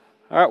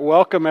All right,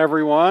 welcome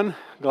everyone.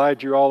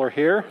 Glad you all are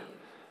here.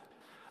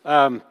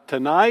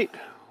 Tonight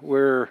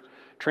we're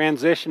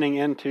transitioning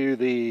into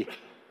the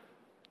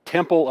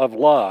Temple of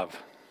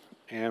Love,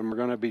 and we're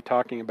going to be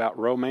talking about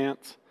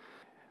romance.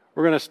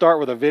 We're going to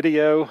start with a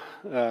video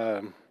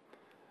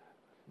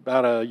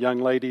about a young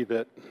lady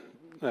that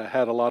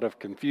had a lot of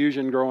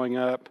confusion growing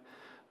up,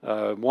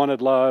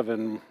 wanted love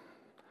and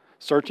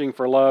searching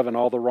for love in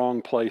all the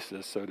wrong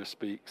places, so to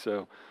speak.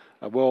 So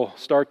we'll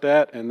start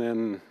that and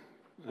then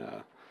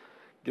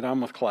get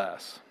on with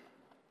class.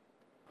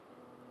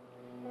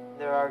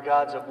 There are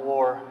gods of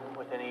war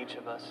within each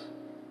of us.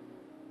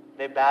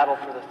 They battle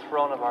for the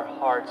throne of our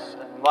hearts,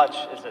 and much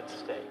is at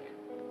stake.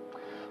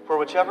 For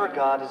whichever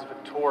God is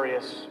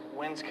victorious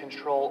wins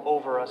control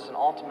over us and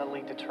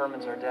ultimately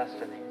determines our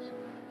destinies.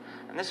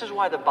 And this is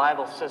why the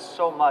Bible says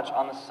so much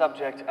on the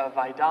subject of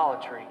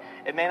idolatry.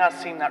 It may not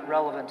seem that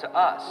relevant to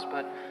us,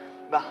 but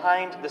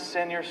behind the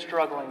sin you're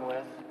struggling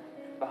with,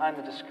 behind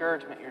the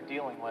discouragement you're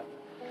dealing with,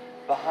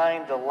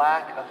 behind the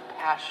lack of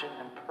passion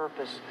and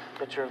purpose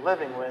that you're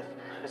living with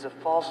is a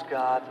false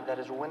god that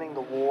is winning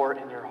the war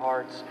in your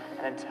hearts,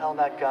 and until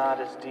that God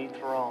is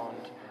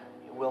dethroned,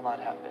 you will not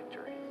have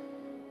victory.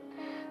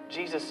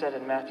 Jesus said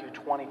in Matthew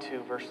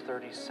 22, verse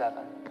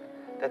 37,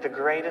 that the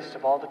greatest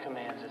of all the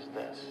commands is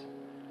this: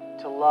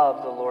 to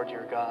love the Lord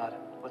your God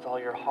with all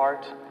your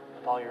heart,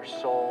 with all your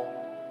soul,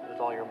 with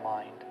all your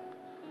mind.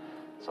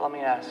 So let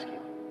me ask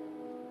you,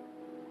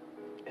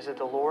 is it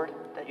the Lord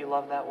that you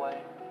love that way?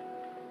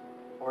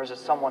 Or is it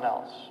someone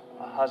else?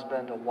 A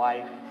husband, a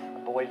wife, a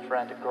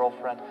boyfriend, a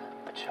girlfriend,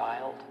 a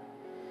child?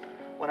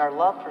 When our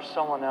love for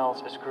someone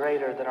else is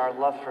greater than our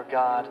love for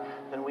God,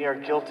 then we are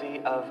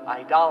guilty of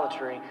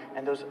idolatry,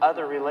 and those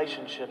other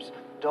relationships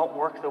don't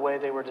work the way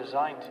they were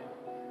designed to.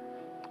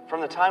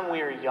 From the time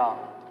we are young,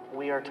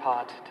 we are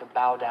taught to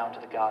bow down to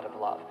the God of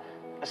love,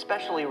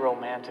 especially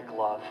romantic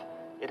love.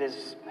 It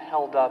is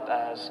held up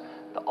as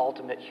the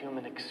ultimate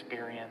human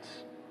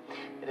experience.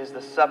 It is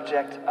the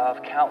subject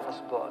of countless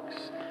books.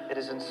 It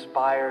has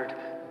inspired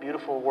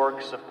beautiful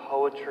works of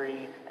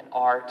poetry and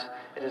art.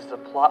 It is the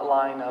plot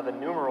line of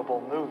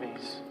innumerable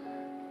movies.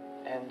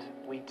 And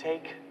we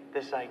take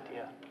this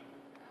idea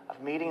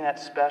of meeting that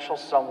special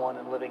someone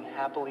and living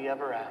happily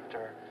ever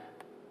after,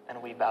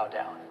 and we bow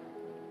down.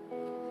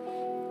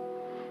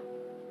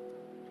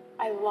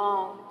 I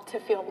long to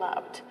feel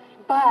loved,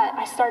 but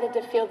I started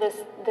to feel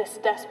this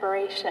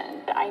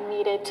desperation that I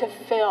needed to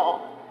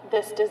fill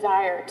this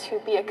desire to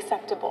be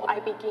acceptable. I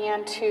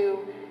began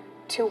to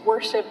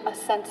worship a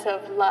sense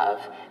of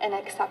love and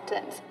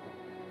acceptance.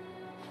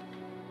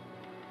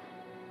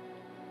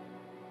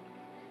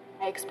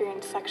 I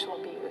experienced sexual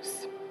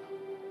abuse,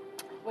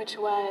 which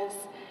was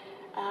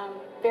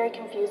very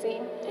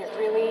confusing. It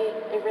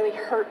really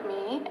hurt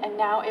me, and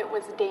now it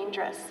was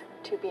dangerous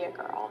to be a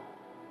girl.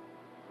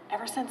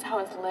 Ever since I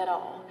was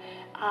little,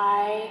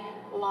 I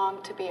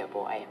longed to be a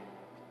boy.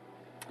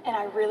 And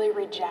I really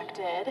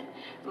rejected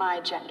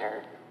my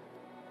gender.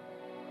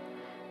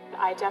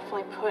 I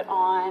definitely put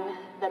on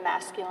the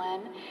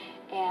masculine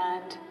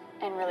and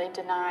really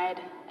denied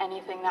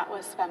anything that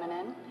was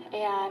feminine.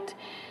 And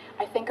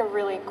I think a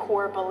really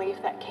core belief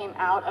that came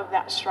out of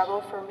that struggle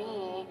for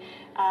me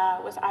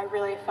was I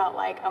really felt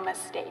like a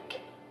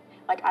mistake.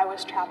 Like I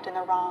was trapped in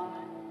the wrong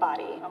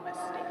body, a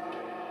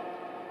mistake.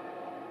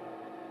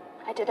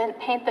 I didn't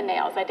paint the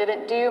nails, I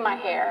didn't do my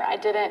hair, I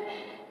didn't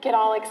get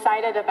all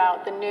excited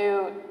about the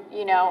new,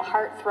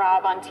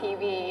 heartthrob on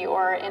TV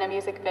or in a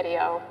music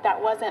video.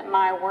 That wasn't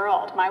my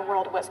world. My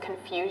world was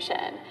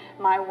confusion.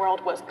 My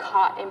world was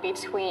caught in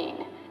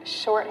between.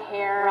 Short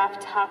hair, rough,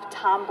 tough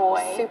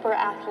tomboy, super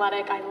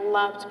athletic. I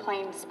loved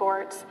playing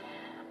sports.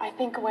 I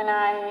think when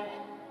I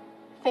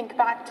think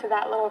back to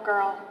that little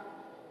girl,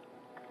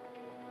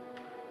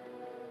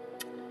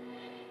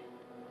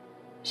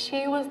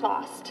 she was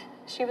lost.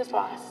 She was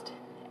lost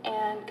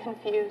and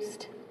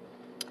confused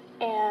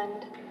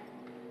and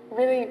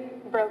really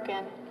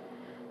broken.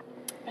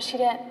 But she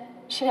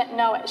didn't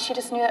know it. She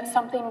just knew that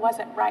something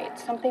wasn't right,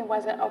 something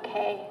wasn't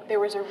okay. There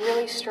was a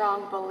really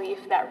strong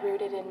belief that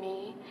rooted in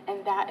me,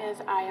 and that is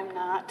I am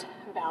not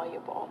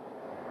valuable.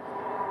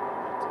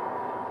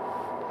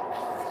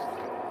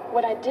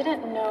 What I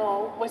didn't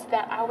know was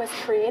that I was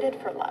created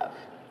for love.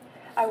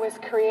 I was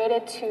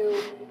created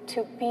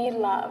to be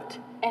loved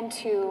and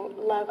to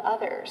love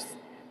others.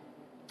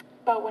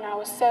 But when I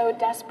was so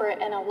desperate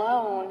and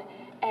alone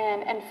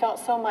and felt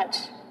so much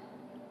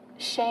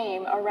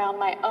shame around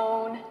my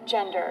own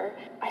gender,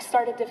 I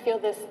started to feel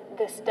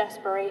this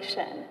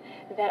desperation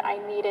that I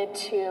needed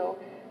to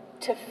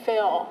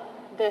fill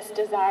this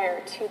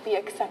desire to be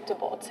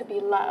acceptable, to be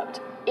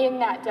loved. In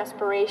that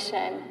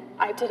desperation,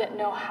 I didn't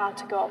know how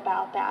to go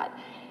about that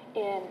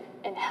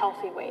in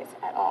healthy ways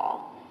at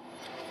all.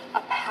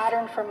 A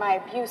pattern from my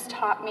abuse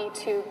taught me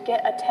to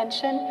get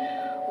attention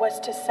was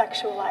to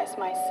sexualize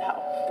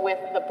myself with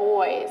the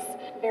boys,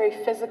 very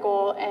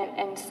physical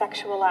and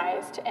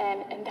sexualized,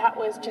 and that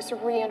was just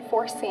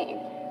reinforcing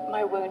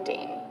my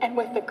wounding. And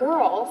with the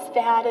girls,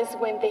 that is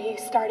when they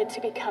started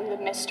to become the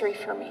mystery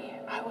for me.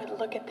 I would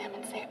look at them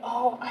and say,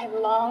 oh, I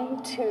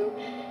long to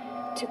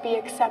be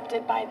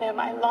accepted by them.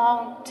 I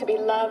long to be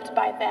loved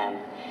by them.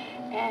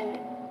 And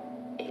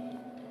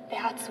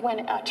that's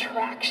when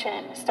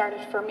attraction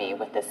started for me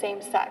with the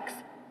same sex.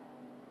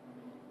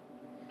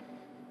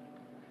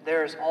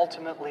 There is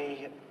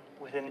ultimately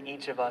within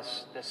each of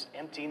us this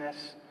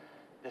emptiness,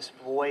 this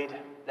void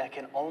that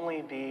can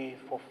only be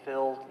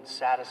fulfilled and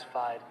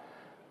satisfied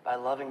by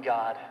loving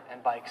God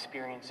and by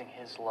experiencing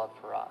His love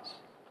for us.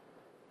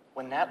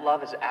 When that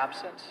love is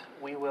absent,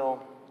 we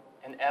will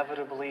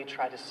inevitably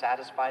try to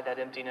satisfy that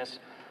emptiness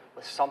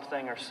with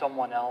something or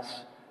someone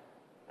else,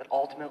 but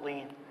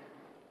ultimately,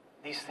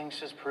 these things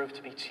just prove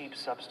to be cheap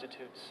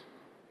substitutes.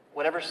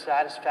 Whatever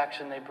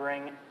satisfaction they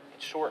bring,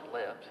 it's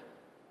short-lived.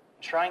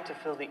 Trying to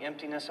fill the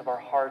emptiness of our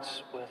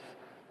hearts with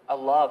a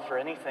love for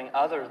anything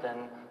other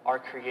than our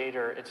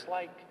Creator, it's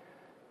like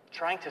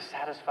trying to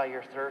satisfy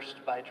your thirst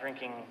by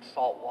drinking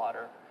salt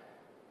water.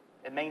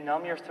 It may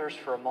numb your thirst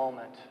for a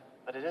moment,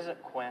 but it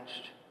isn't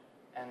quenched,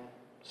 and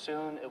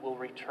soon it will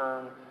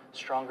return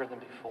stronger than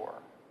before.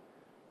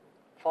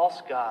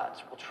 False gods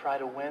will try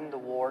to win the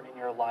war in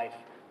your life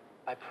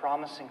by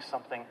promising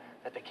something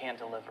that they can't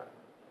deliver.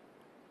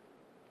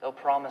 They'll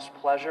promise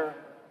pleasure,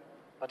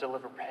 but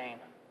deliver pain.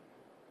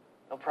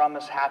 They'll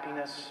promise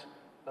happiness,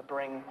 but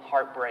bring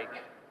heartbreak.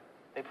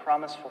 They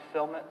promise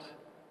fulfillment,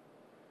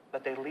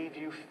 but they leave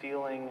you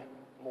feeling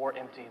more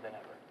empty than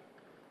ever.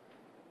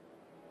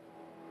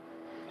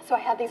 So I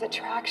had these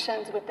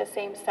attractions with the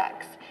same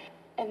sex,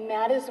 and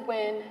that is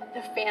when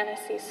the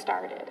fantasy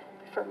started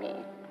for me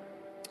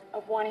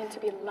of wanting to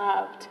be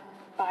loved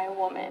by a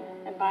woman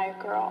and by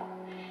a girl.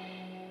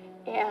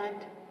 And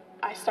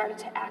I started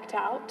to act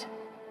out,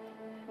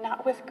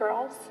 not with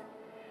girls,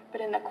 but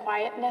in the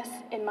quietness,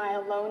 in my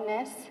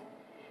aloneness,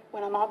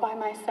 when I'm all by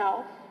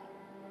myself.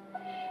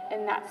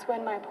 And that's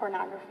when my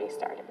pornography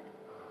started.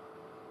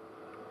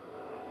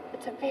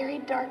 It's a very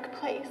dark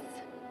place.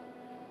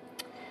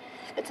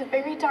 It's a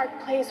very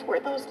dark place where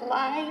those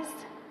lies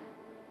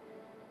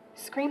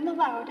scream the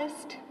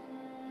loudest,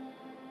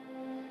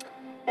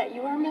 that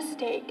you are a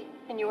mistake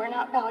and you are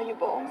not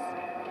valuable,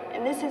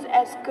 and this is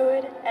as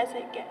good as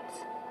it gets.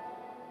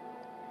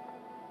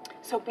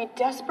 So be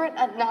desperate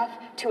enough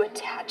to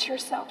attach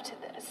yourself to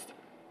this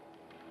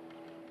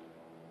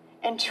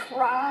and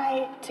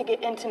try to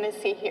get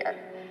intimacy here.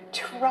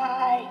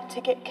 Try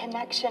to get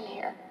connection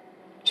here.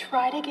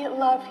 Try to get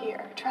love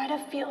here. Try to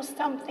feel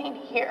something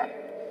here.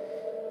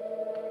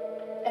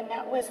 And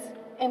that was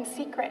in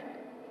secret.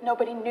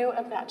 Nobody knew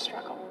of that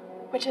struggle,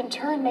 which in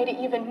turn made it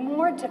even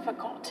more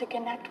difficult to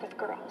connect with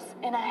girls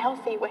in a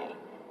healthy way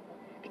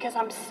because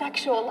I'm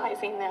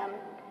sexualizing them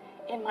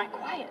in my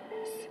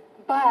quietness.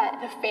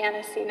 But the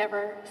fantasy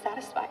never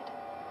satisfied.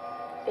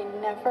 They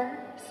never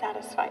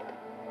satisfied.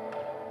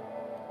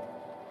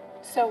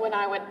 So when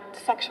I would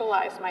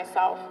sexualize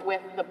myself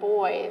with the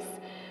boys,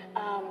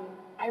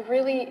 I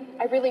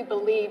really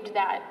believed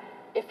that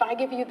if I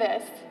give you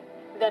this,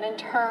 that in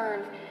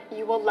turn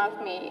you will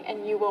love me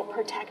and you will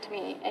protect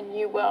me and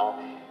you will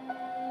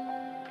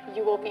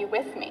be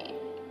with me.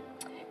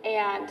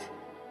 And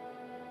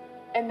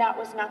that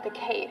was not the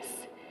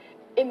case.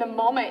 In the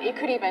moment, it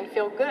could even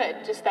feel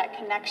good, just that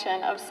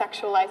connection of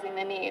sexualizing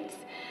the needs.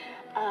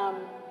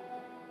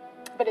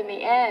 But in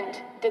the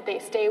end, did they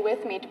stay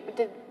with me?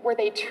 Were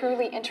they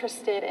truly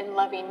interested in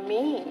loving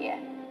me?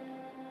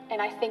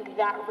 And I think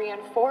that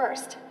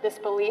reinforced this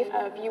belief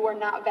of you are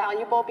not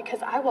valuable because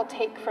I will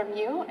take from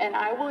you and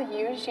I will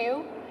use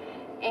you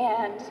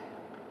and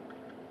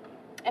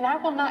I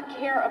will not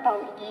care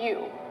about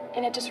you.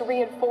 And it just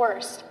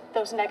reinforced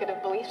those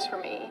negative beliefs for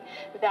me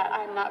that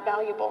I'm not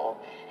valuable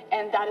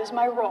and that is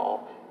my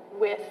role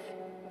with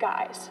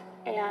guys.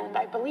 And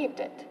I believed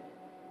it.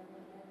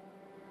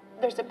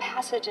 There's a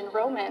passage in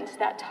Romans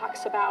that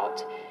talks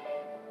about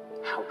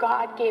how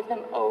God gave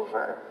them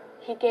over.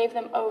 He gave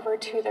them over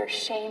to their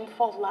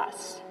shameful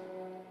lust.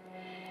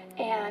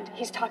 And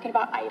he's talking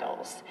about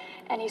idols.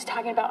 And he's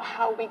talking about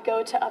how we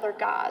go to other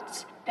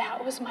gods.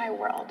 That was my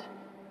world.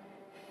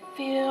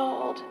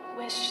 Filled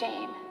with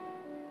shame.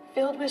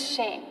 Filled with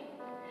shame.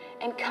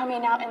 And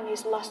coming out in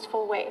these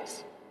lustful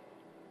ways.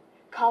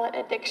 Call it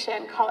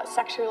addiction. Call it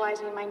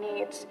sexualizing my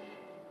needs.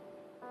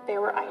 They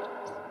were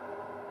idols.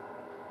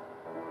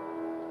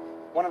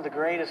 One of the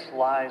greatest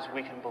lies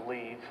we can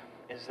believe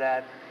is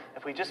that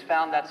if we just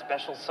found that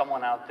special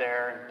someone out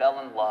there and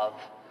fell in love,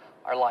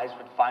 our lives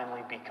would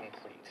finally be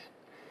complete.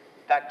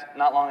 In fact,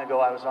 not long ago,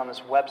 I was on this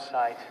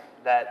website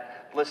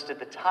that listed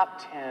the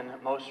top 10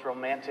 most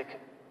romantic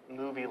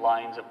movie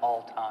lines of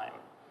all time.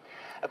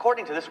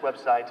 According to this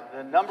website,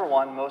 the number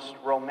one most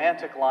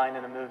romantic line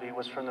in a movie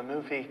was from the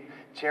movie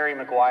Jerry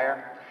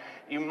Maguire.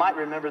 You might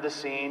remember the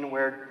scene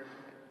where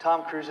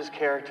Tom Cruise's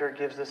character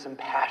gives this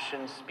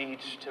impassioned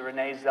speech to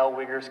Renee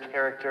Zellweger's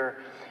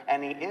character,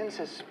 and he ends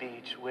his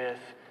speech with,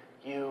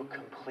 "You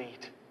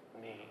complete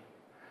me."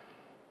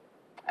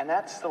 And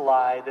that's the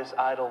lie this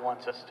idol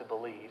wants us to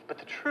believe. But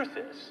the truth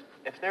is,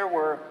 if there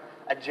were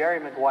a Jerry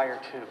Maguire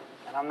too.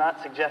 And I'm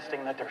not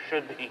suggesting that there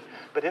should be,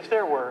 but if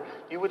there were,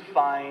 you would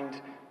find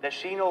that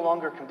she no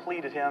longer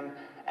completed him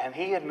and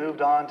he had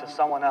moved on to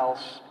someone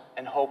else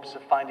in hopes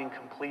of finding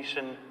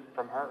completion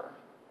from her.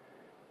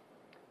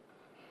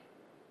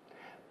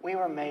 We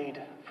were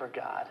made for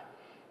God.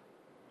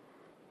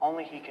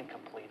 Only He can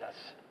complete us.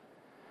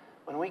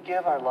 When we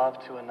give our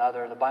love to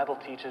another, the Bible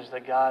teaches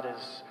that God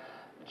is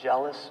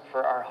jealous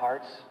for our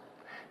hearts.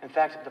 In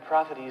fact, the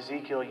prophet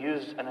Ezekiel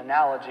used an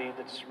analogy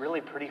that's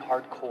really pretty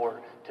hardcore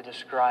to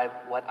describe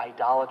what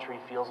idolatry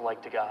feels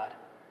like to God.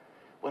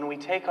 When we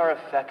take our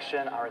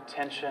affection, our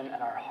attention,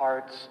 and our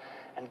hearts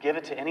and give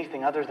it to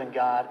anything other than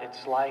God,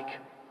 it's like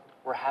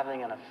we're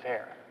having an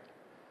affair.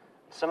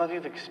 Some of you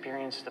have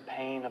experienced the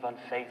pain of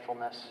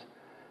unfaithfulness.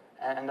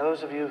 And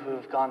those of you who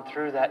have gone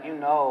through that, you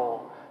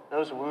know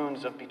those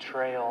wounds of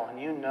betrayal,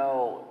 and you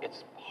know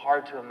it's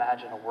hard to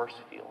imagine a worse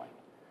feeling.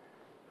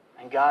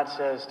 And God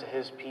says to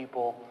His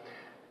people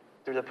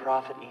through the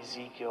prophet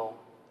Ezekiel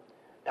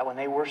that when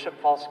they worship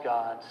false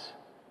gods,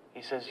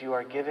 He says, you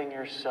are giving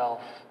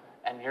yourself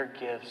and your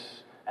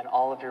gifts and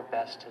all of your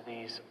best to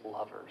these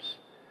lovers.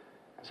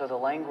 And so the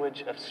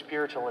language of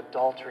spiritual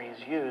adultery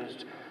is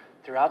used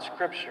throughout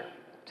Scripture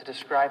to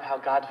describe how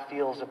God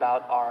feels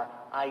about our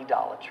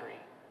idolatry,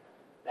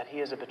 that He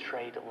is a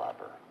betrayed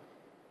lover.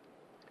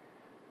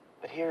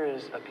 But here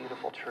is a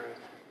beautiful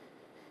truth.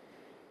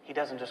 He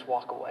doesn't just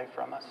walk away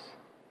from us.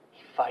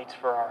 He fights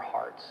for our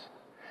hearts.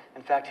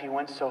 In fact, He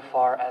went so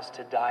far as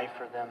to die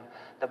for them.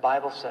 The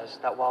Bible says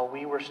that while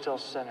we were still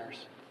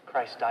sinners,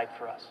 Christ died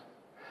for us.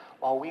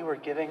 While we were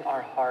giving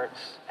our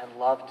hearts and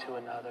love to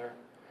another,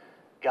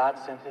 God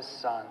sent His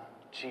Son,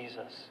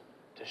 Jesus,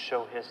 to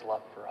show His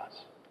love for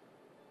us.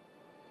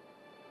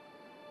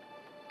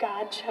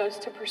 God chose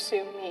to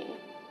pursue me,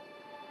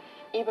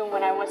 even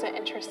when I wasn't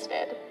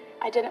interested.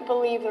 I didn't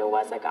believe there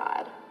was a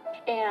God.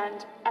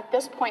 And at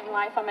this point in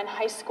life, I'm in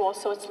high school,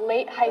 so it's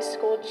late high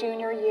school,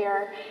 junior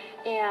year,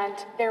 and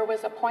there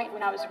was a point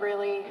when I was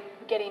really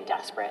getting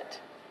desperate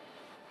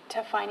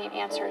to finding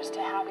answers, to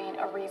having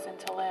a reason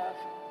to live.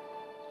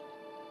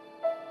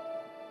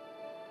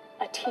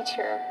 A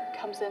teacher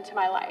comes into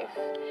my life,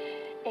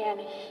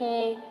 and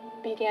he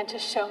began to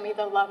show me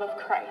the love of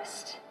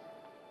Christ.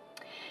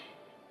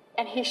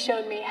 And he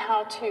showed me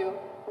how to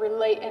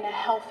relate in a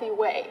healthy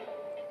way.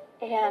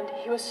 And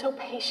he was so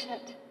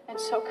patient and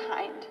so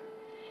kind.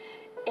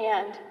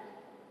 And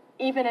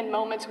even in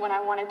moments when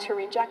I wanted to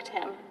reject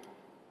him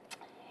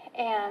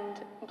and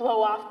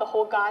blow off the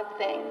whole God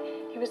thing,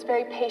 he was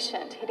very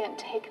patient. He didn't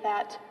take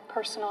that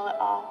personal at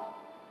all.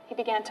 He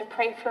began to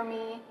pray for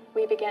me.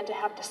 We began to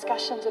have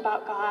discussions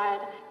about God,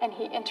 and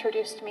he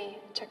introduced me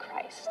to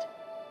Christ.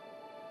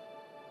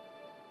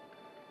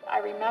 I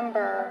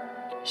remember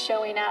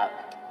showing up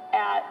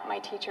at my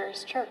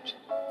teacher's church,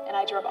 and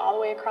I drove all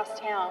the way across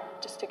town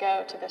just to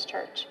go to this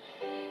church.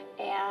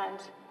 And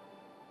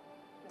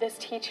this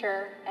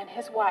teacher and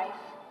his wife,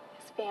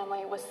 his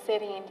family, was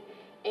sitting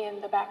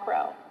in the back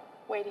row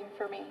waiting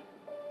for me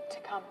to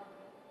come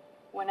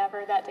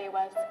whenever that day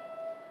was.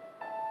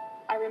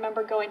 I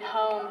remember going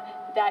home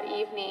that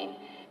evening,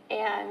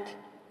 and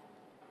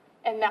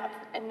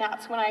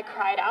that's when I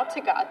cried out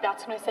to God.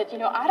 That's when I said,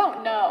 I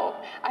don't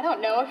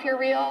know if you're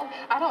real.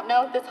 I don't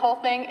know if this whole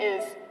thing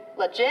is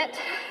legit.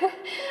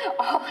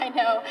 All I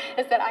know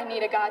is that I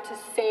need a God to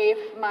save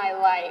my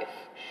life.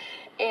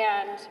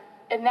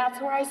 And that's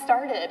where I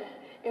started.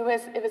 It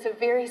was a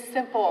very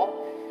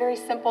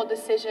simple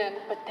decision,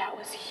 but that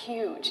was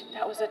huge.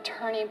 That was a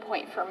turning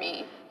point for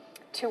me,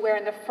 to where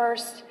in the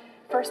first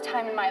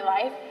time in my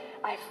life,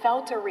 I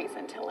felt a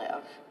reason to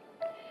live.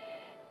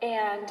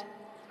 And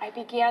I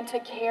began to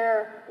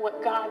care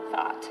what God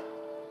thought.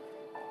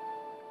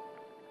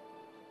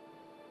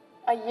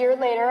 A year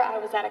later, I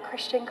was at a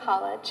Christian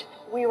college.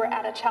 We were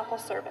at a chapel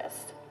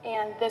service,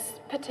 and this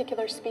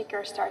particular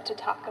speaker started to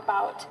talk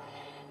about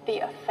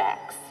the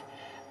effects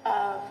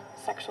of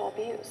sexual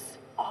abuse.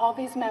 All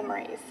these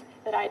memories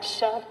that I'd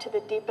shoved to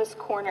the deepest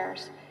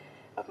corners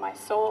of my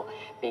soul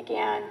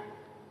began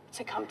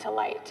to come to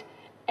light,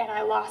 and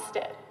I lost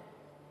it.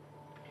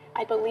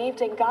 I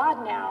believed in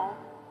God now,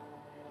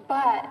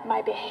 but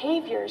my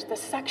behaviors, the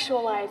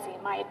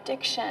sexualizing, my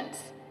addictions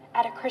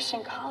at a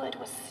Christian college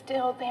was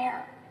still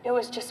there. It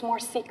was just more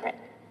secret.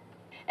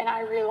 And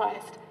I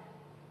realized,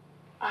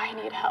 I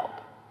need help.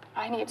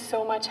 I need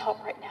so much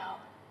help right now.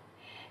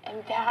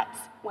 And that's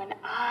when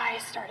I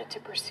started to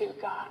pursue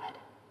God.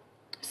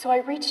 So I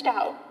reached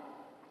out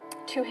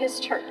to his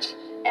church,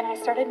 and I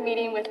started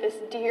meeting with this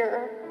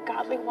dear,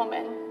 godly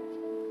woman,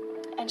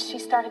 and she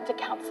started to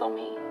counsel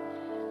me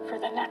for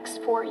the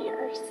next 4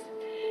 years.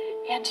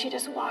 And she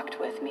just walked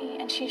with me,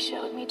 and she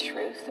showed me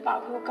truth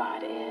about who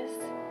God is.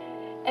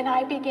 And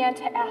I began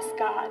to ask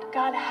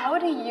God, how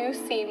do you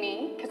see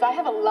me? Because I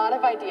have a lot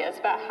of ideas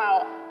about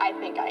how I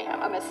think I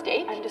am. I'm a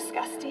mistake, I'm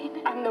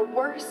disgusting, I'm the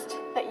worst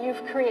that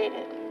you've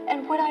created.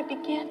 And what I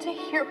began to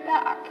hear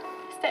back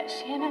is that,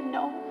 Shannon,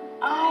 no,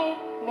 I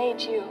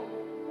made you.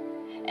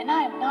 And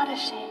I am not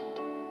ashamed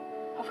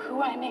of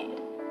who I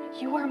made.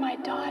 You are my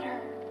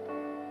daughter.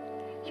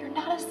 You're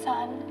not a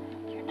son.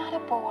 You're not a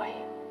boy.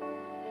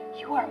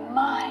 You are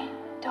my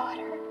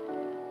daughter.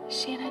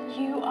 Shannon,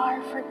 you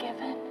are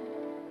forgiven.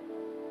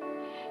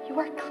 You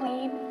are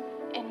clean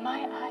in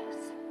my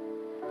eyes.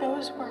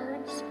 Those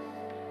words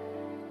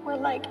were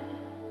like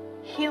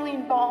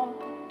healing balm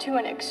to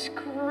an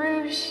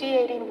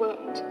excruciating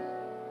wound.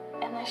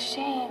 And the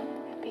shame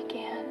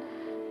began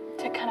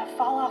to kind of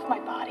fall off my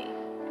body.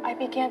 I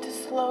began to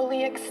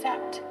slowly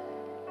accept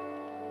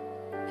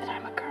that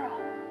I'm a girl.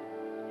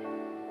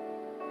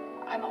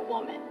 I'm a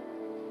woman.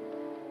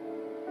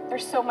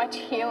 There's so much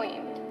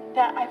healing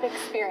that I've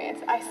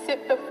experienced. I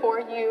sit before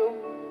you,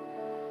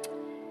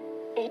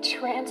 a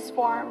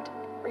transformed,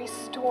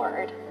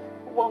 restored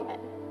woman.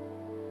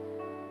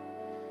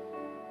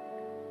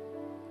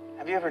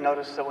 Have you ever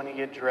noticed that when you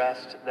get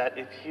dressed, that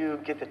if you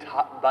get the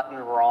top button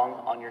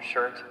wrong on your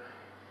shirt,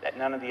 that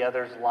none of the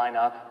others line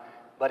up?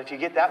 But if you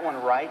get that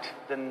one right,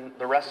 then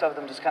the rest of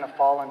them just kind of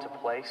fall into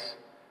place.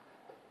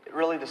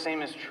 Really, the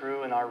same is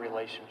true in our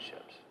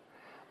relationships.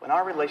 When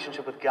our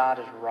relationship with God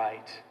is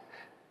right,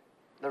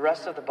 the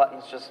rest of the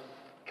buttons just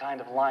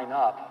kind of line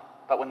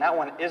up. But when that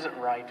one isn't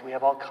right, we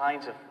have all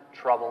kinds of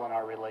trouble in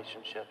our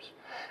relationships.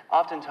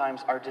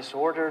 Oftentimes, our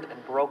disordered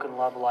and broken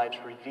love lives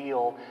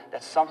reveal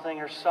that something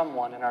or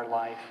someone in our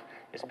life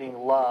is being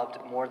loved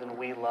more than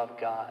we love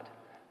God.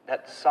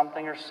 That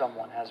something or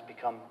someone has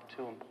become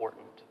too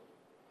important.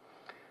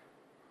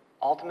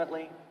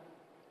 Ultimately,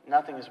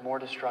 nothing is more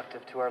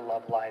destructive to our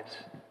love lives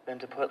than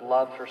to put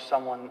love for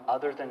someone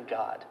other than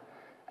God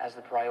as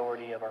the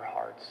priority of our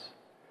hearts.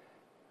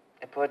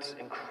 It puts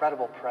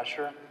incredible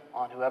pressure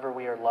on whoever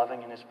we are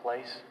loving in his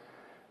place,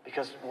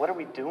 because what are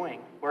we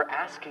doing? We're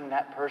asking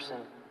that person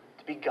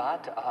to be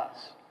God to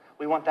us.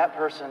 We want that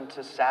person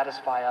to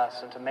satisfy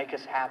us and to make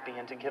us happy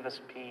and to give us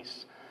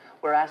peace.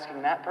 We're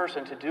asking that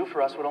person to do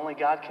for us what only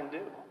God can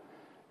do.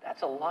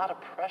 That's a lot of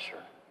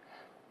pressure.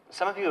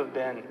 Some of you have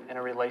been in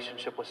a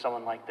relationship with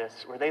someone like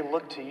this, where they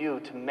look to you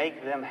to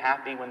make them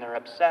happy when they're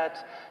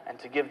upset, and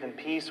to give them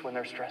peace when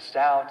they're stressed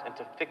out, and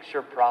to fix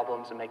your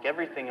problems and make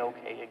everything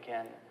okay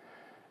again.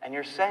 And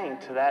you're saying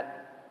to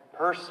that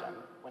person,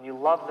 when you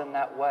love them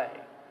that way,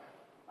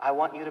 I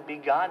want you to be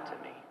God to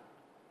me.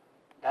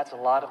 That's a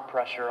lot of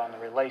pressure on the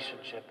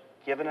relationship.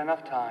 Given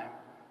enough time,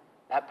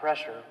 that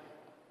pressure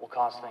will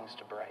cause things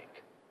to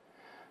break.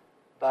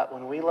 But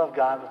when we love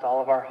God with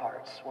all of our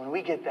hearts, when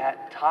we get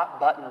that top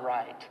button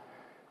right,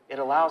 it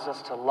allows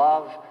us to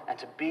love and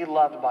to be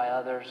loved by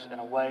others in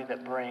a way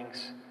that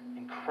brings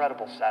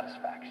incredible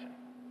satisfaction.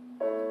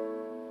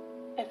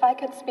 If I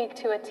could speak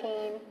to a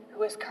teen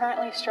who is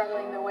currently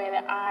struggling the way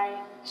that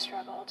I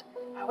struggled,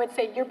 I would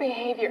say your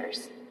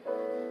behaviors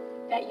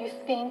that you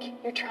think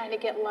you're trying to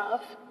get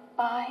love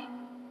by,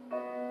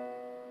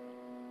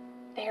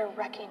 they are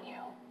wrecking you.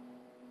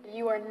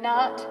 You are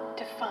not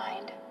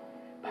defined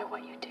by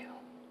what you do.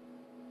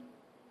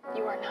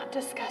 You are not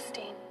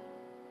disgusting.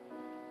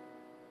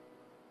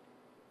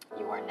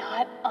 You are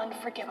not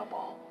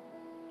unforgivable.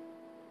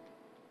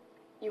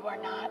 You are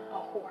not a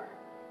whore.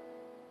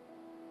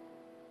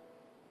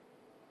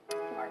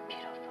 You are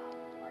beautiful.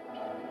 You are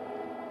beautiful.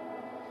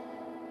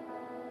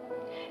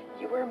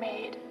 You were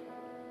made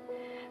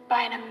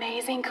by an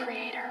amazing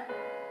creator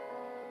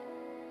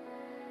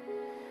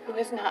who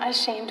is not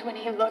ashamed when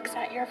he looks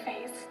at your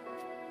face.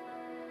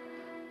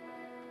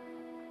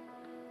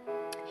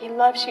 He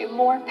loves you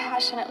more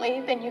passionately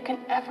than you can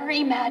ever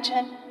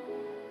imagine.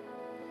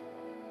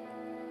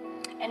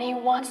 And he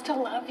wants to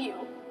love you.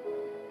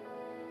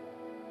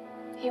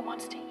 He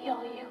wants to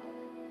heal you.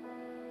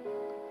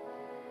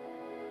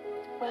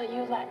 Will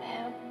you let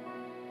him?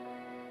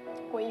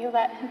 Will you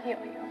let him heal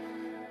you?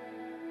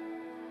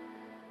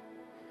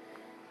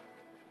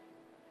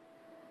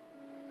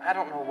 I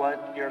don't know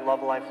what your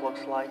love life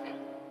looks like.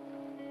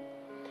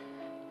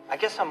 I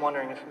guess I'm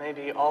wondering if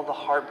maybe all the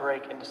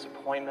heartbreak and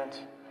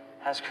disappointment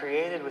has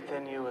created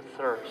within you a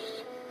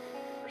thirst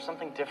for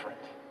something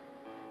different,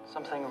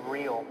 something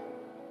real.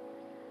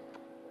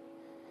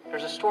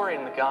 There's a story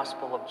in the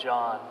Gospel of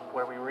John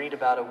where we read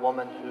about a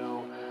woman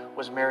who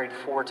was married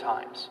 4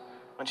 times.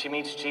 When she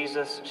meets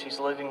Jesus, she's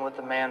living with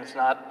a man that's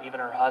not even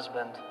her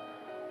husband,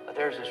 but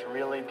there's this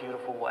really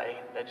beautiful way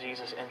that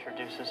Jesus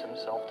introduces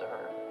himself to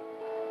her.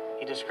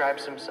 He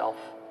describes himself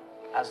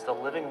as the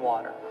living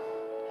water,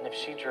 and if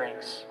she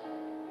drinks,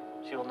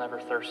 she will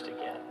never thirst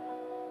again.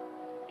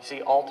 You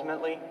see,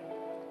 ultimately,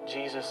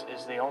 Jesus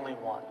is the only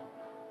one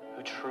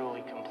who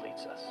truly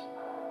completes us.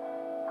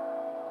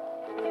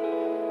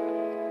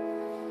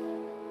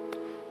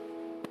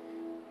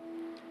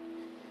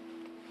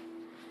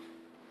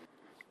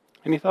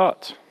 Any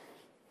thoughts?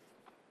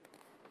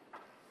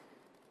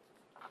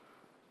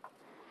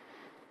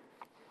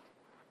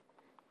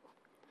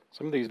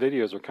 Some of these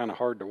videos are kind of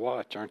hard to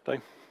watch, aren't they?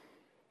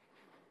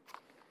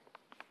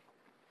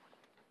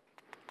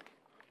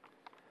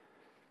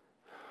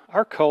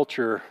 Our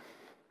culture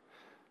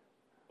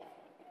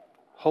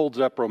holds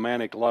up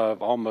romantic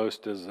love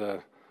almost as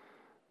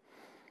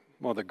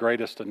one of the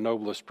greatest and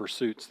noblest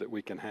pursuits that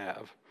we can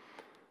have.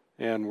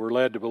 And we're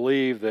led to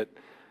believe that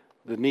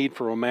the need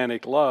for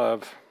romantic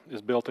love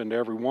is built into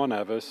every one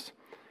of us,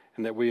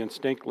 and that we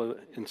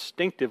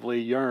instinctively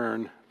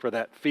yearn for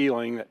that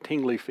feeling, that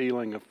tingly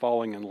feeling of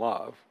falling in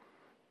love.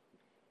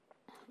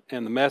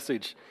 And the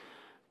message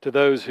to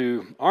those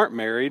who aren't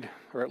married,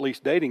 or at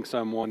least dating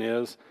someone,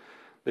 is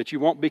that you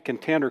won't be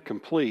content or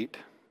complete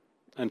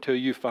until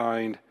you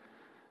find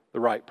the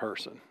right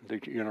person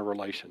that you're in a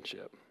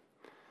relationship.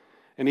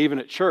 And even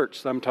at church,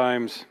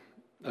 sometimes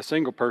a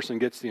single person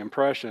gets the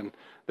impression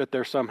that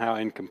they're somehow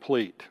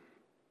incomplete.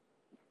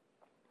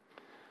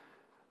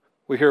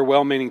 We hear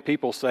well-meaning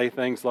people say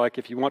things like,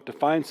 if you want to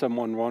find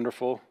someone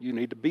wonderful, you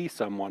need to be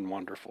someone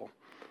wonderful.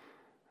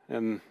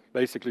 And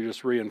basically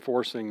just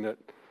reinforcing that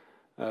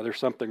there's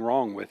something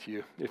wrong with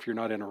you if you're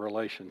not in a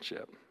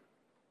relationship.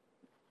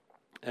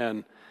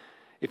 And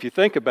if you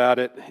think about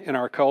it, in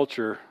our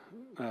culture,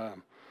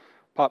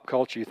 pop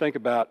culture, you think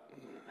about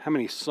how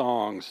many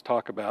songs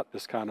talk about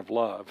this kind of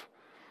love,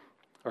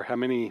 or how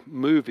many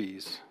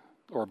movies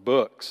or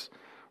books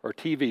or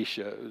TV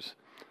shows.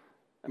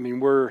 I mean,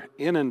 we're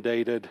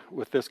inundated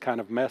with this kind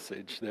of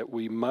message that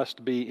we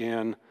must be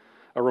in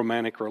a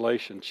romantic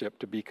relationship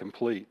to be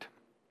complete.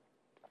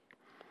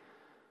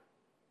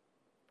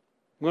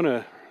 I'm going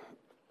to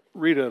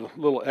read a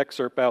little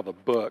excerpt out of the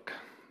book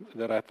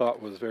that I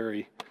thought was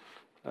very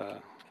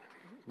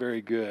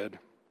good.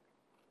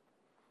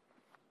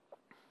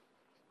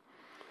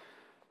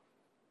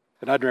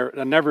 And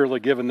I'd never really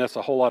given this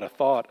a whole lot of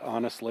thought,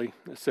 honestly.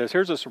 It says,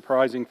 here's a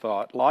surprising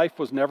thought. Life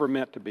was never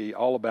meant to be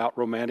all about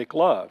romantic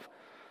love.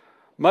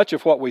 Much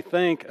of what we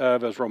think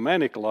of as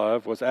romantic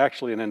love was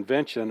actually an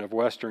invention of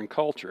Western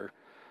culture,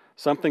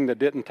 something that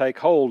didn't take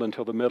hold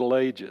until the Middle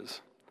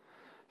Ages.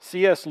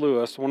 C.S.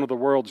 Lewis, one of the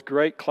world's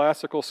great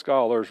classical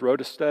scholars,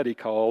 wrote a study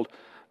called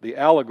The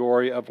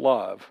Allegory of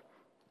Love.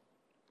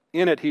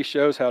 In it, he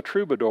shows how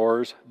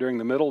troubadours during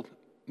the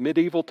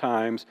medieval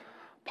times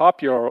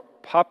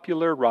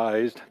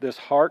popularized this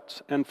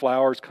hearts and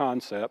flowers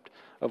concept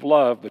of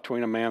love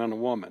between a man and a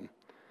woman,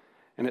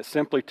 and it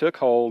simply took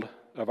hold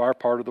of our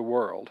part of the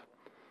world.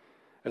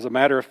 As a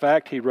matter of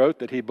fact, he wrote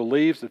that he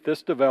believes that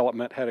this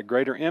development had a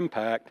greater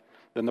impact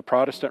than the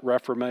Protestant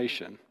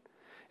Reformation.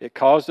 It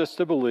caused us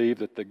to believe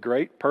that the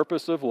great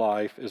purpose of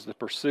life is the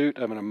pursuit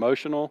of an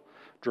emotional,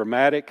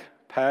 dramatic,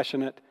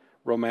 passionate,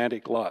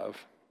 romantic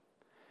love.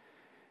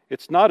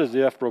 It's not as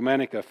if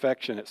romantic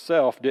affection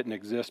itself didn't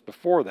exist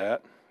before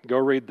that. Go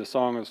read the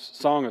Song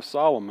of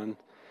Solomon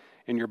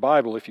in your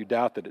Bible if you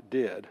doubt that it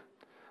did.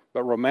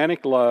 But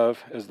romantic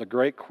love as the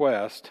great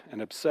quest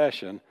and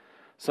obsession,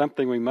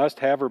 something we must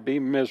have or be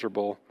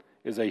miserable,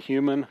 is a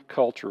human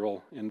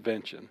cultural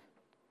invention.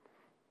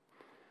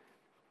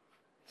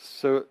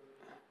 So,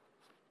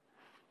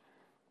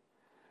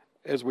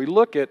 as we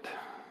look at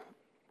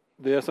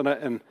this,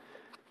 and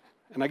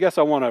I guess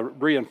I want to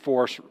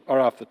reinforce right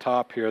off the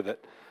top here that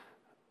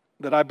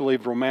I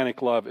believe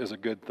romantic love is a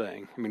good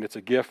thing. I mean, it's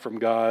a gift from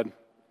God.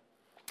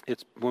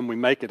 It's when we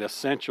make it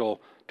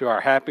essential to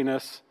our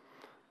happiness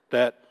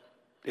that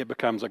it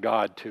becomes a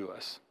God to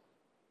us.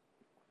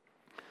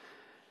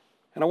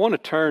 And I want to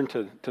turn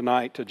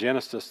tonight to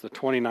Genesis, the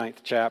 29th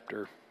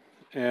chapter,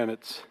 and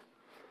it's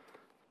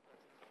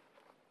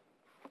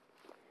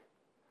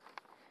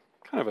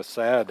kind of a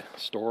sad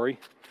story.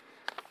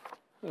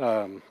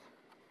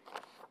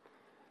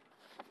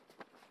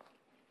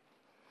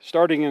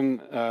 Starting in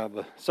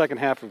the second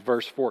half of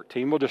verse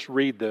 14, we'll just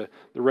read the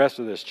rest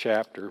of this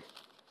chapter.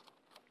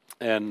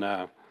 And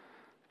it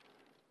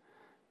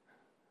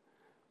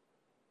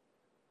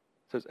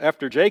says,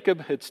 after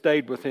Jacob had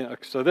stayed with him,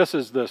 so this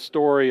is the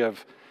story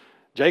of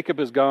Jacob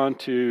has gone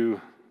to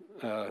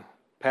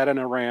Paddan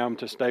Aram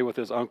to stay with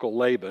his uncle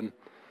Laban,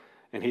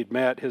 and he'd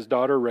met his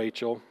daughter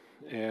Rachel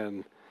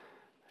and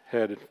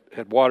had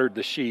watered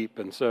the sheep,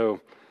 and so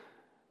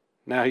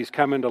now he's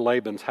come into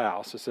Laban's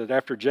house. It says,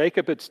 after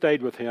Jacob had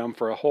stayed with him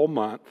for a whole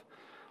month,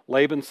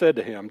 Laban said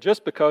to him,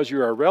 just because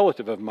you are a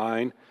relative of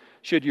mine,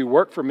 should you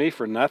work for me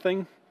for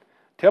nothing?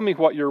 Tell me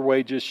what your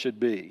wages should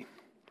be.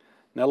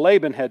 Now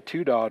Laban had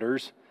 2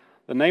 daughters.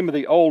 The name of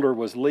the older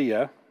was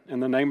Leah,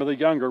 and the name of the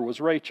younger was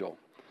Rachel.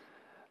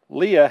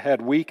 Leah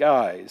had weak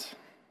eyes.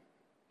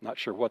 Not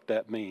sure what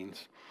that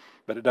means,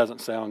 but it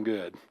doesn't sound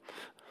good.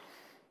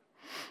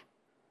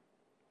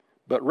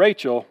 But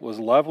Rachel was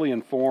lovely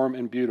in form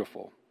and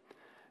beautiful.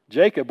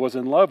 Jacob was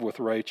in love with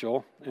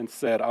Rachel and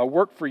said, I'll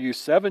work for you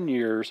 7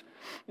 years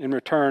in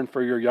return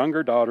for your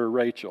younger daughter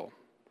Rachel.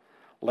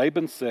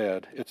 Laban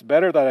said, it's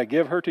better that I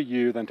give her to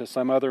you than to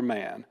some other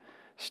man.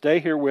 Stay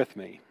here with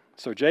me.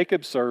 So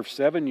Jacob served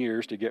 7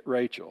 years to get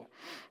Rachel,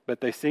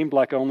 but they seemed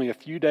like only a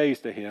few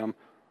days to him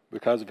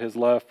because of his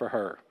love for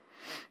her.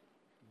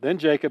 Then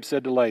Jacob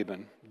said to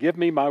Laban, give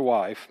me my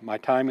wife, my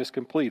time is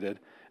completed,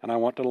 and I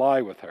want to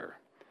lie with her.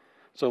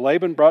 So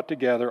Laban brought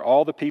together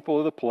all the people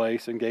of the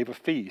place and gave a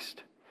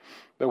feast.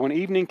 But when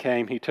evening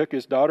came, he took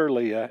his daughter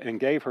Leah and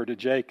gave her to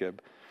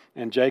Jacob,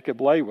 and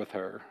Jacob lay with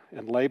her.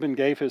 And Laban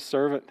gave his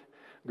servant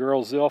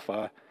girl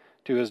Zilpah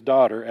to his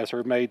daughter as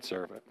her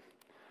maidservant.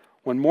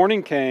 When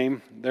morning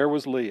came, there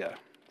was Leah.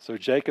 So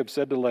Jacob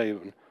said to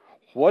Laban,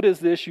 "What is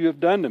this you have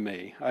done to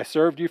me? I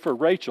served you for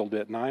Rachel,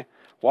 didn't I?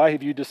 Why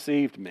have you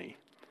deceived me?"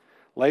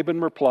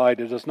 Laban replied,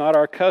 "It is not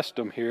our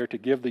custom here to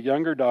give the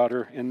younger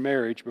daughter in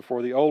marriage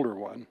before the older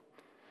one."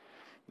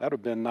 That would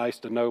have been nice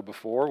to know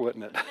before,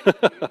 wouldn't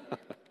it?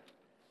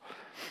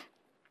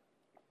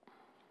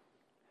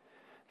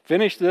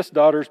 "Finish this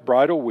daughter's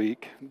bridal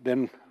week,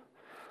 then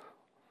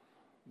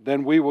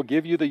we will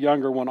give you the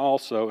younger one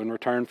also in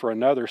return for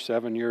another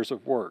 7 years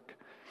of work."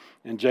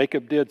 And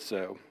Jacob did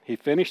so. He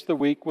finished the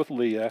week with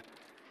Leah,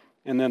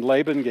 and then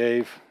Laban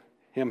gave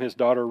him his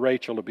daughter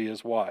Rachel to be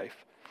his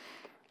wife.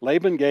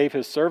 Laban gave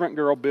his servant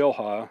girl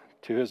Bilhah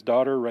to his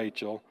daughter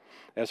Rachel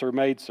as her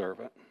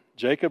maidservant.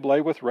 Jacob lay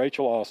with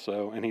Rachel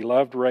also, and he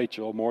loved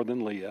Rachel more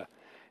than Leah,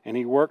 and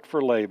he worked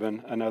for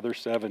Laban another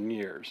 7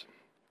 years.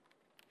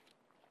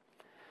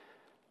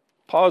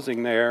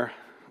 Pausing there,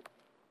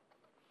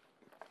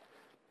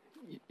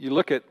 you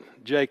look at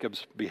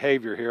Jacob's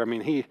behavior here. I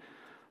mean, he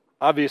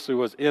obviously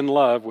was in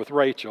love with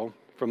Rachel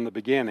from the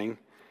beginning,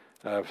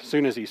 as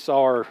soon as he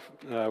saw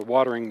her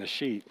watering the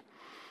sheep.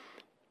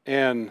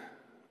 And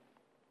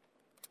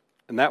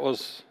that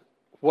was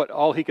what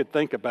all he could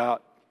think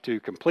about to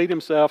complete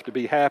himself, to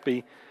be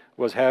happy,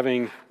 was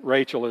having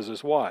Rachel as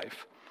his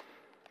wife.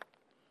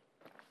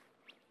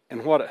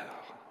 And the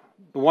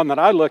one that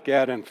I look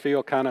at and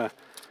feel kind of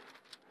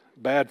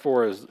bad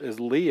for is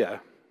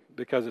Leah,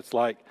 because it's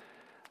like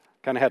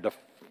kind of had to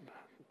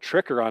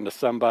trick her onto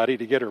somebody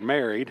to get her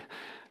married,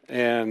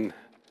 and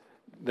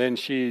then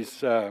she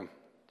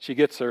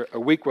gets a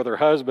week with her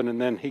husband,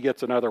 and then he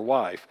gets another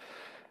wife.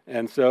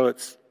 And so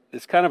it's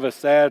kind of a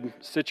sad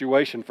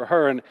situation for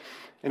her, and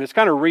it's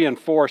kind of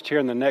reinforced here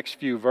in the next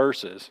few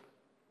verses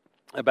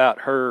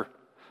about her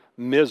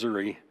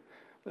misery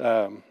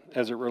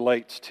as it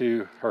relates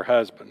to her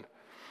husband.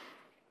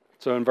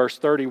 So in verse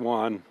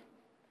 31,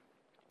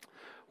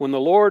 "When the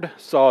Lord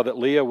saw that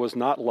Leah was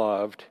not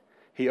loved,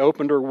 he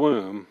opened her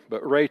womb,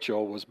 but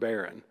Rachel was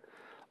barren.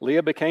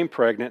 Leah became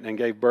pregnant and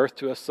gave birth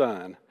to a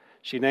son.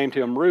 She named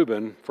him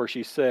Reuben, for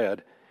she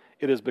said,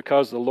 'It is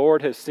because the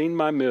Lord has seen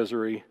my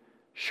misery.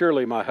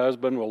 Surely my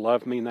husband will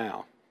love me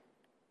now.'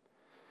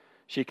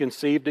 She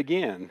conceived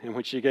again, and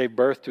when she gave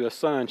birth to a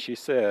son, she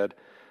said,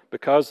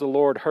 'Because the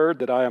Lord heard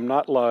that I am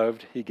not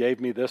loved, he gave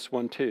me this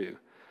one too.'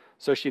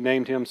 So she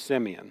named him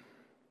Simeon.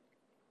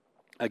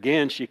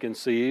 Again she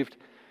conceived,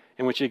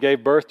 and when she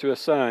gave birth to a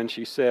son,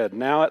 she said,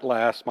 'Now at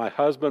last my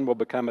husband will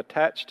become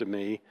attached to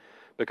me,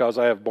 because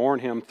I have borne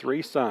him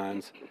 3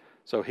 sons.'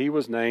 So he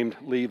was named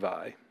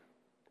Levi."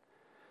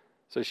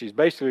 So she's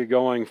basically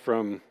going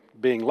from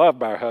being loved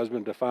by her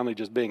husband to finally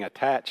just being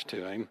attached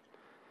to him.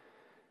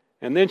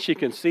 "And then she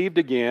conceived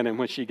again, and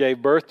when she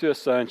gave birth to a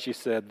son, she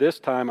said, 'This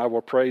time I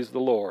will praise the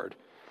Lord.'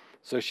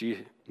 So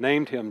she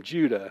named him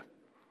Judah.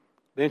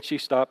 Then she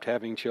stopped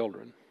having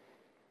children."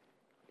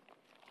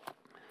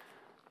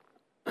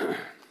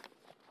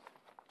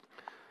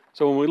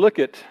 So when we look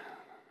at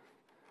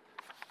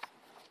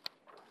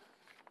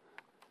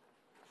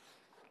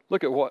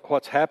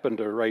what's happened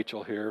to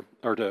Rachel here,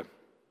 or to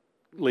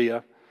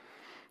Leah,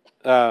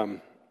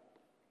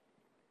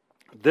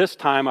 "This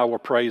time I will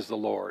praise the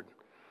Lord."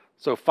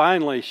 So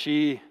finally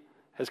she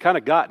has kind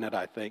of gotten it,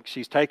 I think.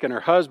 She's taken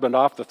her husband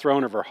off the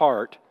throne of her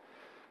heart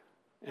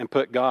and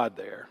put God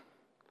there.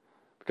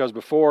 Because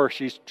before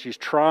she's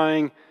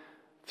trying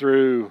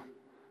through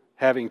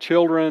having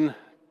children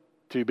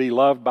to be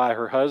loved by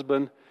her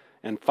husband,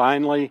 and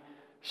finally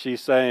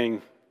she's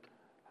saying,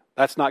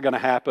 "That's not going to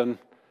happen,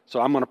 so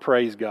I'm going to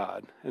praise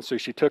God." And so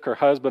she took her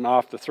husband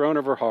off the throne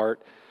of her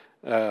heart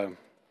and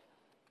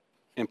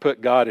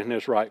put God in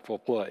his rightful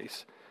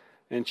place.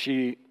 And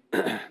she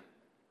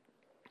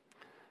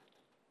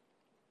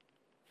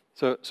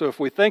So if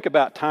we think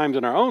about times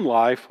in our own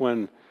life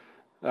when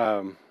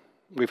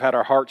we've had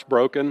our hearts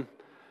broken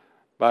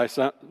by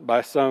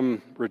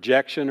some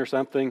rejection or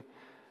something,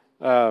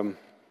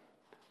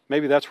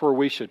 maybe that's where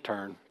we should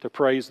turn to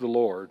praise the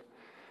Lord.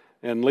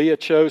 And Leah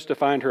chose to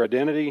find her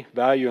identity,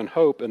 value, and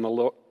hope in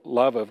the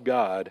love of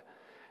God,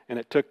 and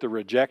it took the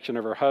rejection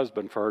of her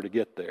husband for her to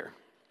get there.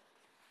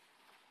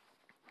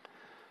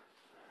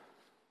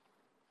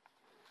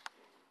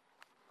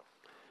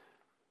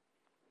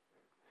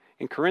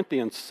 In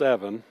Corinthians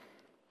 7,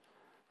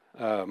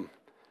 1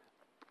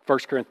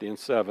 Corinthians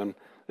 7,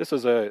 this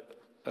is a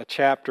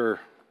chapter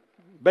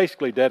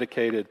basically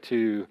dedicated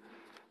to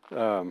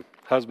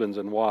husbands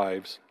and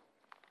wives.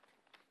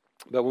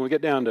 But when we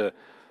get down to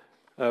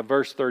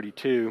verse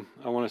 32,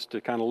 I want us to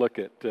kind of look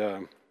at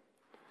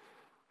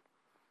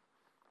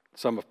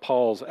some of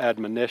Paul's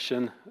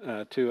admonition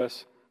to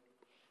us.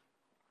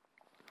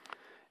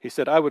 He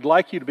said, "I would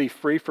like you to be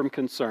free from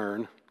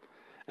concern.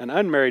 An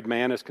unmarried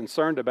man is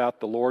concerned about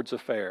the Lord's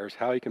affairs,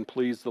 how he can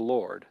please the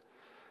Lord.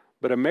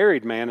 But a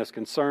married man is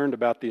concerned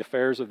about the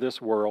affairs of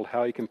this world,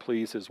 how he can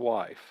please his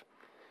wife.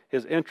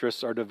 His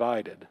interests are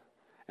divided.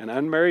 An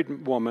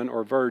unmarried woman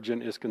or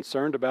virgin is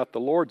concerned about the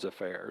Lord's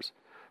affairs.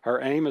 Her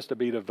aim is to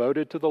be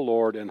devoted to the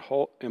Lord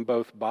in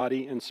both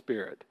body and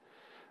spirit.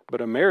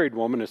 But a married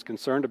woman is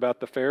concerned about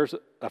the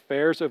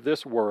affairs of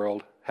this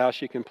world, how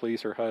she can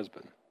please her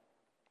husband."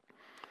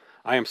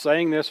 I am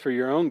saying this for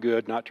your own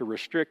good, not to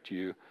restrict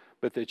you,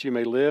 but that you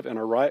may live in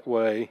a right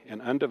way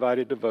in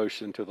undivided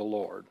devotion to the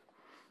Lord.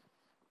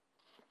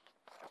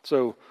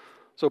 So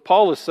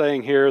Paul is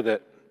saying here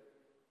that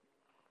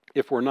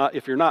if you're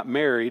not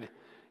married,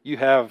 you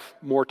have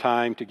more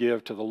time to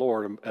give to the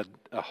Lord,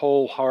 a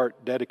whole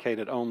heart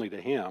dedicated only to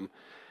Him,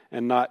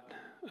 and not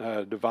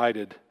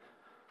divided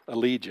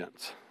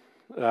allegiance.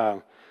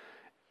 And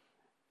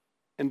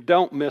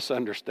don't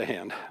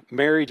misunderstand.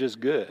 Marriage is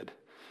good.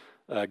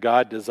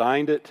 God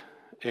designed it,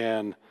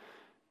 and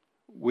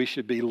we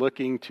should be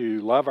looking to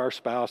love our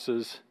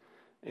spouses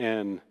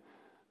and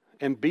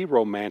be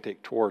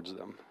romantic towards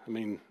them. I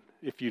mean,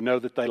 if you know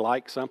that they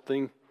like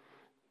something,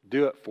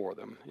 do it for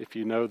them. If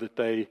you know that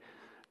they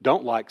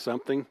don't like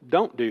something,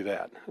 don't do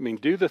that. I mean,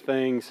 do the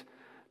things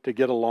to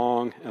get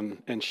along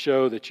and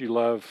show that you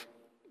love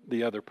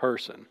the other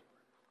person.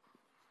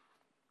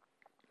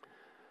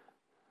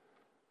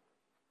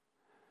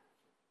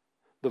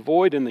 The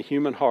void in the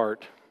human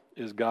heart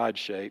is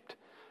God-shaped,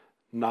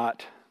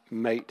 not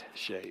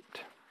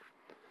mate-shaped.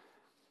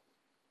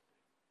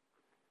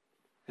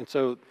 And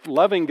so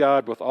loving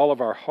God with all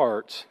of our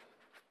hearts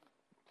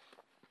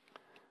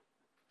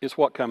is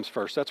what comes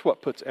first. That's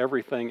what puts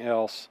everything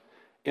else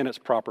in its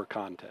proper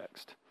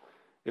context.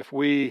 If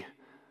we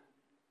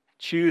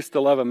choose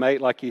to love a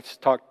mate like he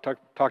talked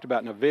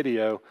about in a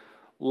video,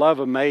 love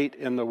a mate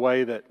in the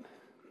way that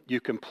you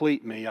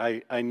complete me.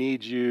 I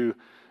need you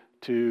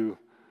to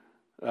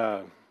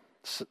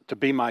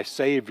be my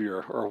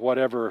savior, or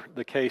whatever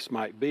the case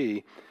might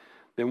be,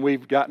 then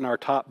we've gotten our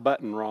top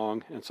button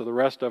wrong, and so the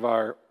rest of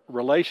our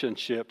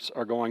relationships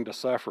are going to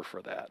suffer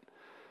for that.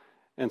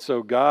 And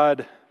so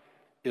God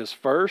is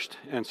first,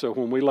 and so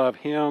when we love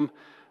Him,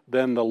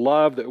 then the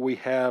love that we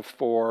have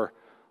for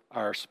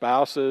our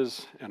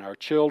spouses and our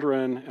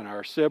children and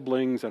our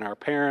siblings and our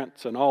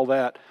parents and all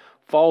that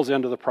falls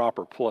into the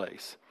proper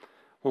place.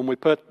 When we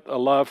put a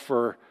love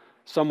for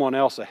someone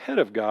else ahead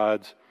of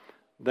God's,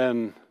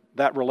 then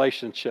that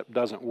relationship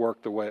doesn't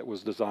work the way it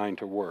was designed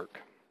to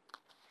work.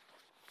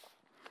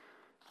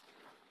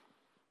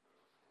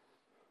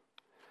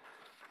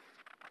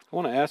 I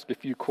want to ask a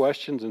few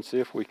questions and see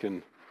if we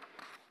can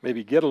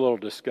maybe get a little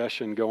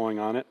discussion going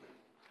on it.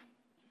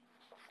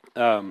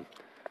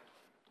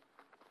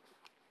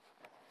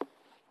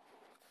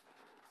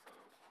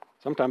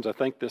 Sometimes I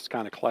think this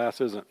kind of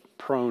class isn't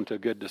prone to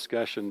good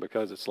discussion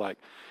because it's like,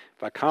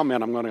 if I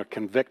comment, I'm going to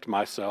convict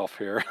myself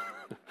here.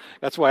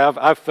 That's why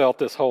I've felt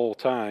this whole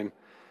time.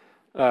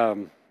 But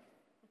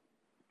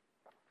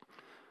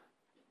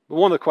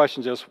one of the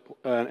questions is,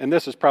 and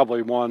this is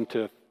probably one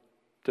to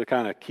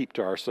kind of keep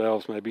to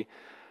ourselves maybe,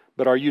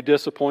 but are you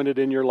disappointed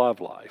in your love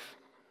life?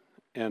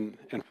 And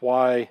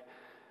why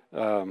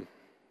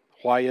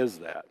is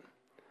that?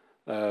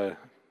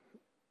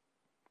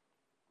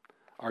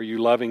 Are you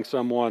loving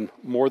someone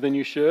more than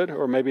you should,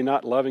 or maybe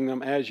not loving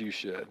them as you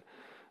should?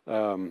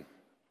 And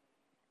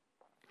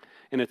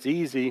it's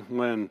easy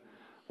when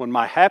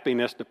my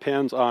happiness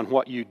depends on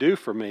what you do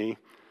for me,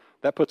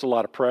 that puts a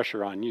lot of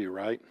pressure on you,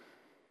 right?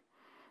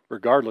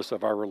 Regardless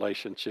of our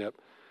relationship.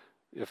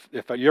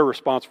 If you're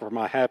responsible for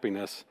my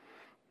happiness,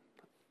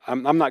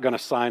 I'm not going to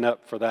sign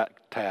up for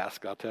that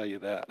task, I'll tell you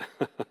that.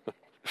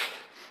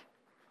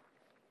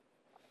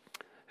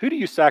 Who do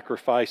you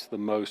sacrifice the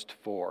most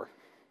for?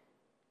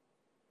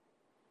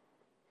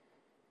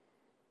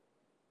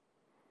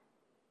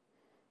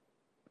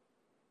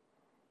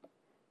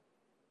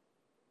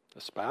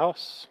 A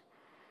spouse?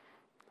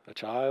 A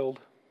child?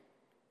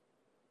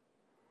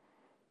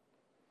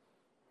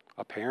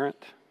 A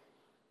parent?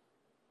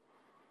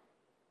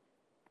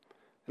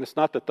 And it's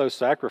not that those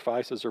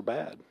sacrifices are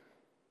bad.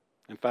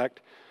 In fact,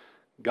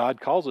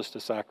 God calls us to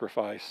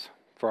sacrifice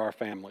for our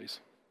families.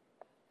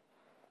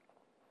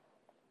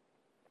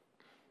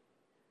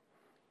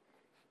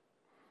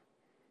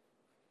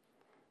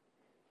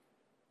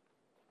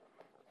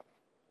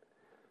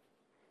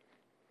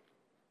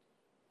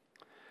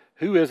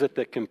 Who is it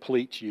that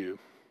completes you?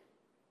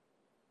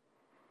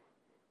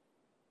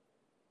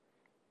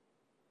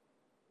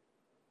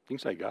 You can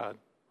say God.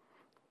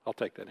 I'll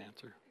take that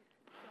answer.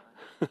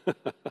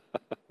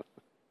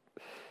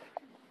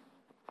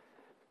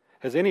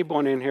 Has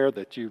anyone in here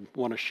that you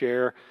want to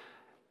share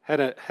had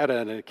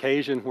an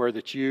occasion where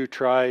that you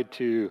tried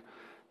to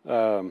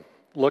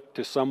look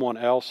to someone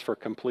else for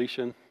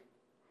completion?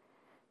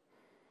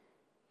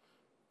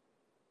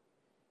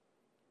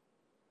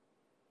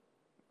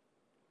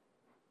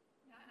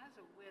 As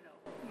a widow,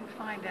 you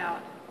find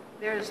out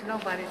there is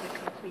nobody to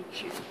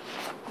complete you.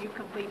 You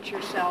complete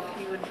yourself,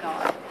 you and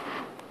God.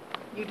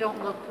 You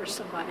don't look for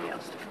somebody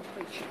else to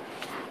complete you.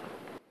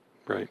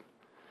 Right.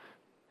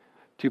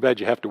 Too bad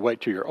you have to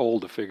wait till you're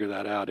old to figure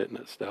that out, isn't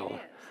it,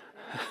 Stella?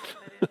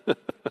 It is.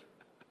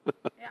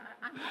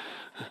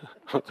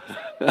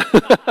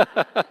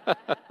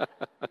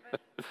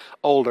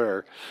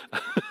 Older.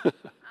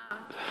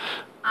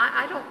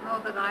 I don't know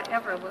that I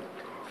ever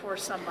looked for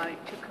somebody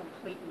to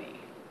complete me.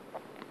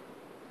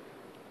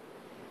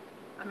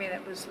 I mean,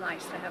 it was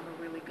nice to have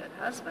a really good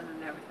husband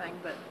and everything,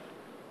 but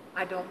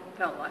I don't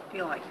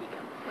feel like he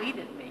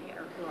completed me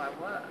or who I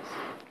was.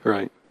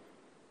 Right.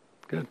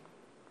 Good.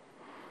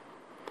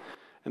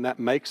 And that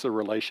makes a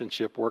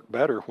relationship work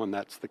better when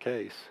that's the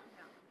case.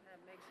 Yeah, that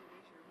makes it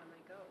easier when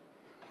they go.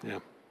 Yeah.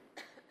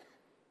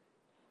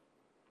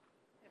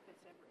 If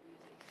it's ever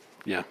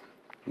easy. Yeah,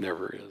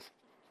 never is.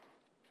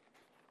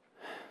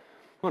 I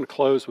want to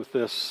close with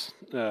this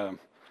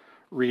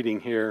reading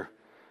here.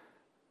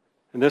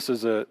 And this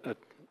is a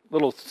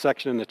little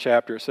section in the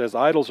chapter. It says,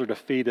 idols are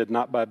defeated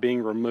not by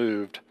being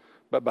removed,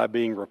 but by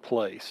being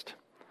replaced.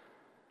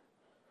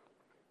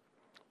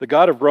 The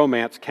God of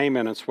romance came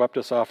in and swept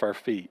us off our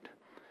feet.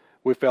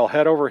 We fell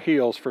head over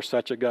heels for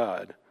such a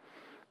God.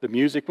 The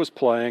music was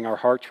playing, our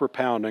hearts were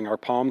pounding, our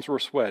palms were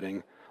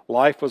sweating.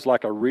 Life was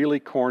like a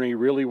really corny,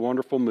 really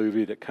wonderful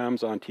movie that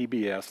comes on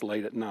TBS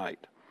late at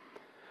night.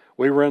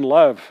 We were in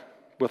love,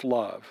 with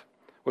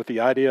the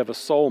idea of a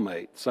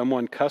soulmate,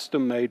 someone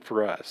custom made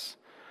for us.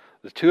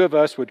 The two of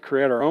us would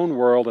create our own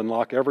world and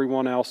lock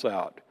everyone else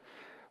out.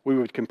 We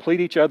would complete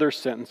each other's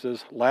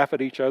sentences, laugh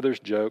at each other's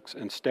jokes,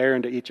 and stare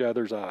into each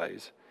other's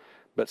eyes.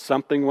 But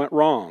something went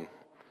wrong.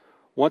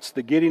 Once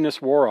the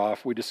giddiness wore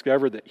off, we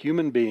discovered that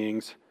human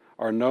beings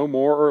are no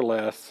more or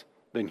less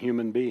than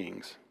human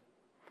beings.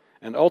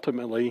 And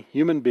ultimately,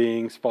 human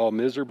beings fall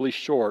miserably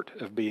short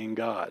of being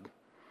God.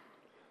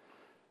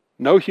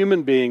 No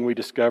human being, we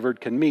discovered,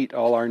 can meet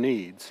all our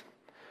needs.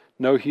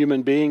 No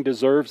human being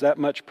deserves that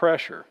much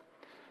pressure.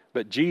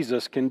 But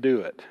Jesus can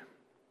do it.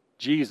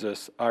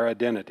 Jesus, our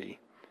identity.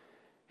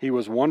 It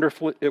was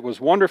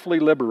wonderfully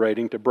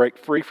liberating to break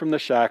free from the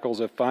shackles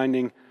of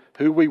finding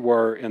who we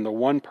were in the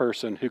one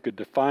person who could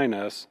define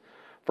us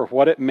for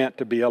what it meant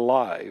to be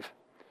alive.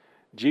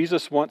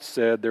 Jesus once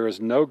said, there is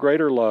no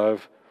greater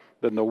love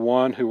than the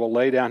one who will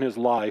lay down his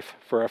life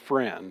for a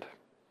friend.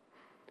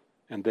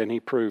 And then he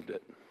proved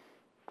it.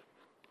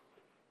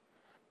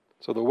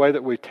 So the way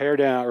that we tear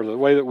down, or the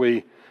way that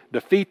we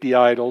defeat the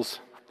idols,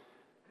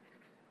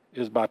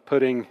 is by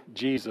putting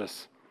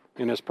Jesus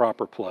in his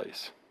proper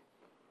place.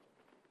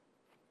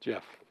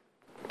 Jeff.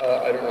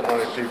 I don't know how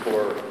many people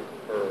are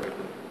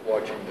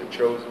watching The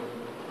Chosen,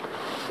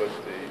 but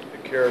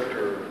the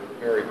character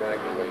Mary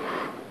Magdalene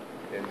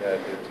in that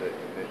is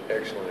an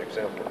excellent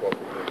example of what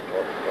we've been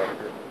talking about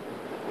here.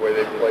 The way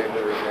they played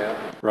her in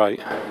that. Right.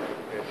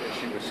 And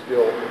she was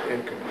still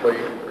incomplete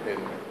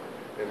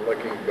and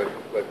looking,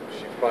 but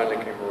she finally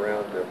came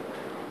around to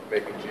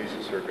making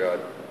Jesus her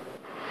God.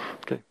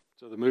 Okay.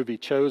 So the movie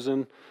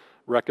Chosen,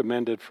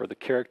 recommended for the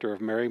character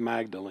of Mary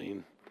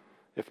Magdalene,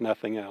 if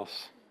nothing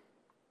else.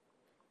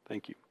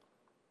 Thank you.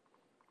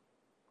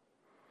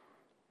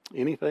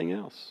 Anything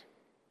else?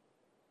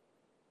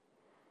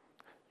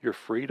 You're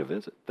free to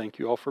visit. Thank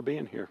you all for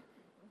being here.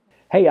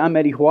 Hey, I'm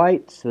Eddie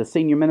White, the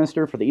Senior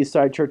Minister for the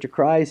Eastside Church of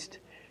Christ.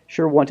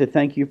 Sure want to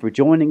thank you for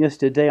joining us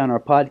today on our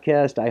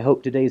podcast. I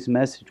hope today's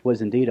message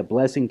was indeed a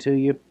blessing to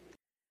you.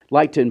 I'd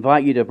like to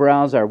invite you to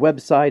browse our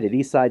website at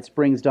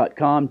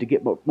eastsidesprings.com to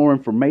get more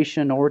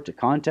information or to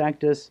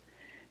contact us.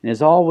 And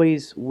as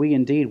always, we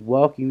indeed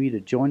welcome you to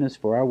join us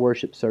for our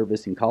worship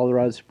service in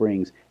Colorado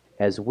Springs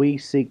as we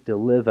seek to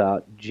live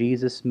out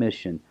Jesus'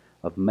 mission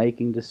of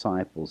making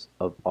disciples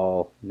of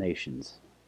all nations.